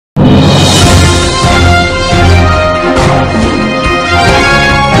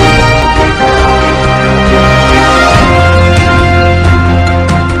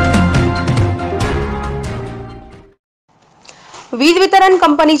वीज वितरण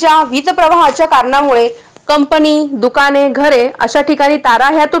कंपनीच्या वीज प्रवाहाच्या कारणामुळे कंपनी, दुकाने, घरे अशा ठिकाणी तारा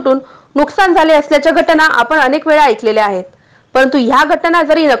ह्या तुटून नुकसान झाले असल्याच्या घटना आपण अनेक वेळा ऐकलेल्या आहेत। परंतु ह्या घटना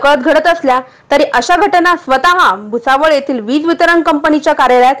जरी नकळत घडत असल्या तरी अशा घटना स्वतः भुसावळ येथील वीज वितरण कंपनीच्या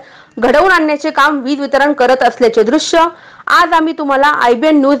कार्यालयात घडवून आणण्याचे काम वीज वितरण करत असल्याचे दृश्य आज आम्ही तुम्हाला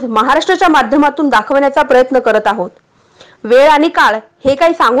IBN न्यूज महाराष्ट्राच्या माध्यमातून दाखवण्याचा प्रयत्न करत आहोत। वेळ आणि काळ हे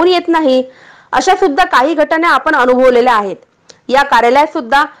काही सांगून येत नाही, अशा सुद्धा काही घटना आपण अनुभवलेल्या आहेत। या कार्यालयात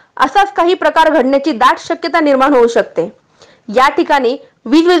सुद्धा असाच काही प्रकार घडण्याची दाट शक्यता निर्माण होऊ शकते। या ठिकाणी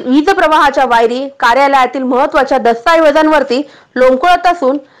वीज प्रवाहाच्या वायरी कार्यालयातील महत्त्वाच्या दस्तऐवजांवरती लोंबकळत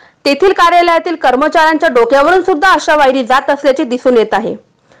असून तेथील कार्यालयातील कर्मचाऱ्यांच्या डोक्यावरून सुद्धा अशा वायरी जात असल्याचे दिसून येत आहे।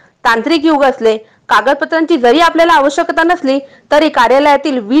 तांत्रिक युग असले, कागदपत्रांची जरी आपल्याला आवश्यकता नसली तरी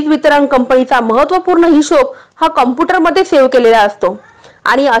कार्यालयातील वीज वितरण कंपनीचा महत्त्वपूर्ण हिशोब हा कॉम्प्युटरमध्ये सेव्ह केलेला असतो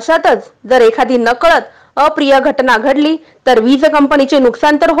आणि अशातच जर एखादी नकळत अप्रिय घटना घडली तर वीज कंपनीचे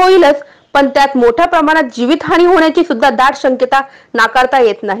नुकसान तर होईलच, पण त्यात मोठ्या प्रमाणात जीवितहानी होण्याची सुद्धा दाट शक्यता नाकारता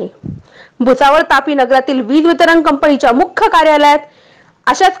येत नाही। भुसावळ तापी नगरातील वीज वितरण कंपनीच्या मुख्य कार्यालयात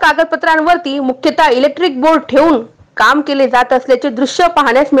अशाच कागदपत्रांवरती मुख्यतः इलेक्ट्रिक बोर्ड ठेवून काम केले जात असल्याचे दृश्य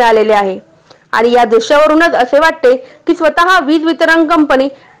पाहण्यास मिळालेले आहे आणि या दृश्यावरूनच असे वाटते की स्वतः वीज वितरण कंपनी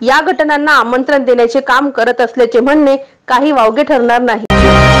या घटनांना आमंत्रण देण्याचे काम करत असल्याचे म्हणणे काही वावगे ठरणार नाही।